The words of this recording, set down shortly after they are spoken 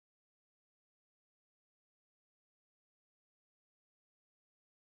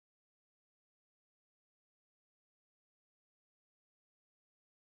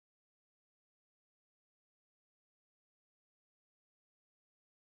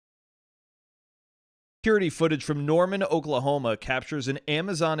Security footage from Norman, Oklahoma captures an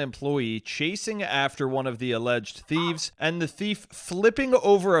Amazon employee chasing after one of the alleged thieves, and the thief flipping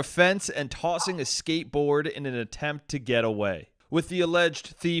over a fence and tossing a skateboard in an attempt to get away. With the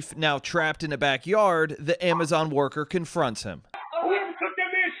alleged thief now trapped in a backyard, the Amazon worker confronts him. Whoever took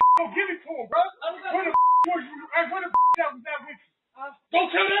that man's go give it to him, bro. Where the was you? Where the that was that with you? Go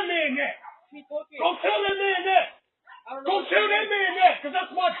tell that man that. Go tell that man that. Go tell that man that, because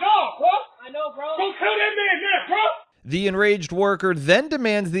that's my job, bro. I know, bro. Go tell that man that, bro. The enraged worker then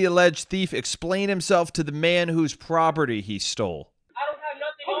demands the alleged thief explain himself to the man whose property he stole. I don't have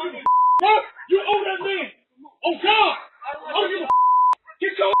nothing on you, bro. You owe that man. Oh, God.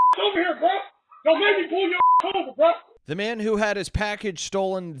 Get your over here, bro. Don't make me pull your over, bro. The man who had his package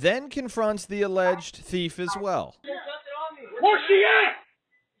stolen then confronts the alleged thief as well. Where's she at?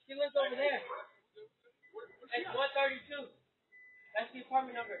 She lives over there. It's 132. That's the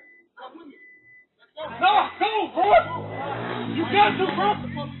apartment number. No, go, bro. You got to, bro.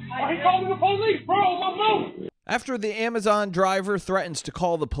 I ain't calling the police, bro. I'm moving. After the Amazon driver threatens to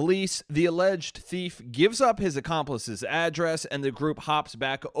call the police, the alleged thief gives up his accomplice's address, and the group hops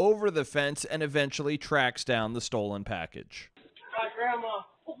back over the fence and eventually tracks down the stolen package. My grandma.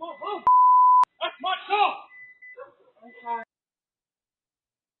 That's my job. I'm sorry.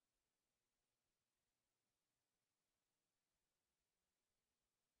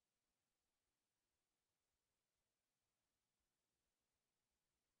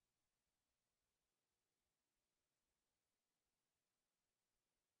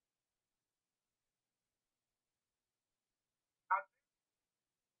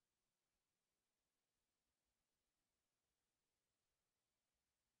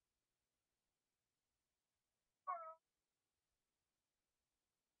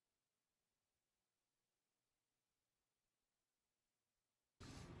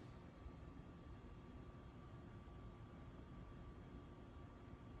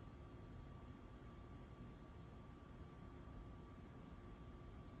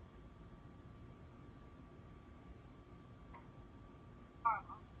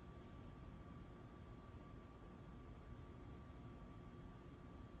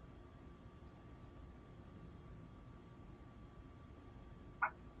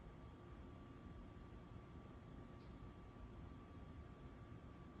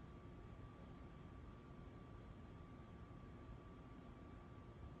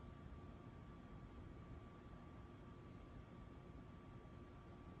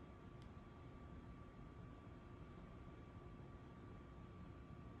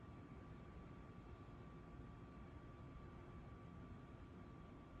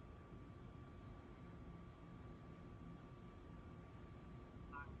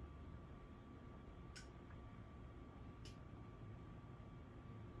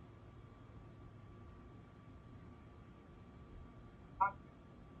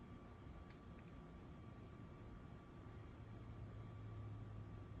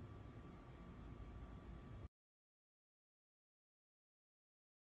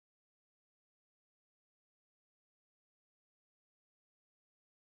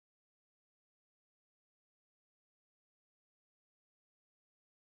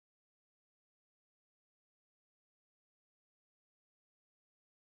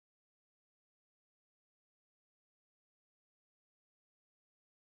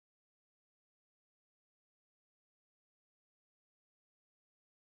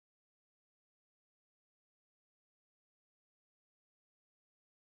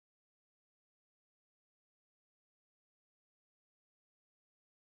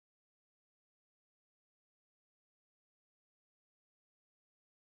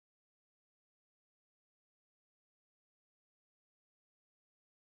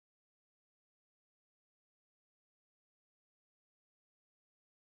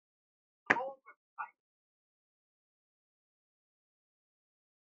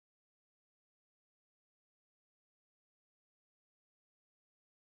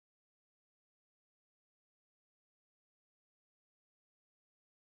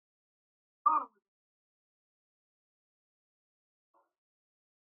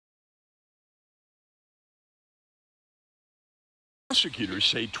 Prosecutors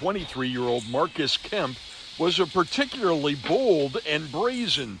say 23-year-old Marcus Kemp was a particularly bold and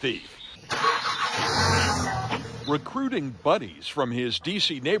brazen thief, recruiting buddies from his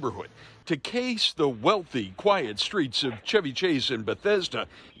D.C. neighborhood to case the wealthy, quiet streets of Chevy Chase and Bethesda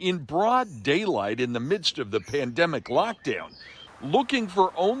in broad daylight in the midst of the pandemic lockdown. looking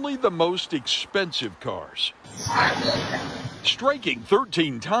for only the most expensive cars. Striking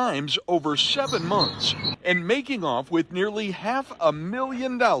 13 times over 7 months and making off with nearly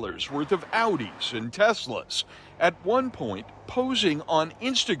 $500,000 worth of Audis and Teslas. At one point, posing on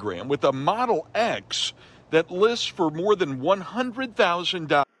Instagram with a Model X that lists for more than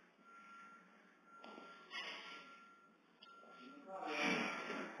 $100,000.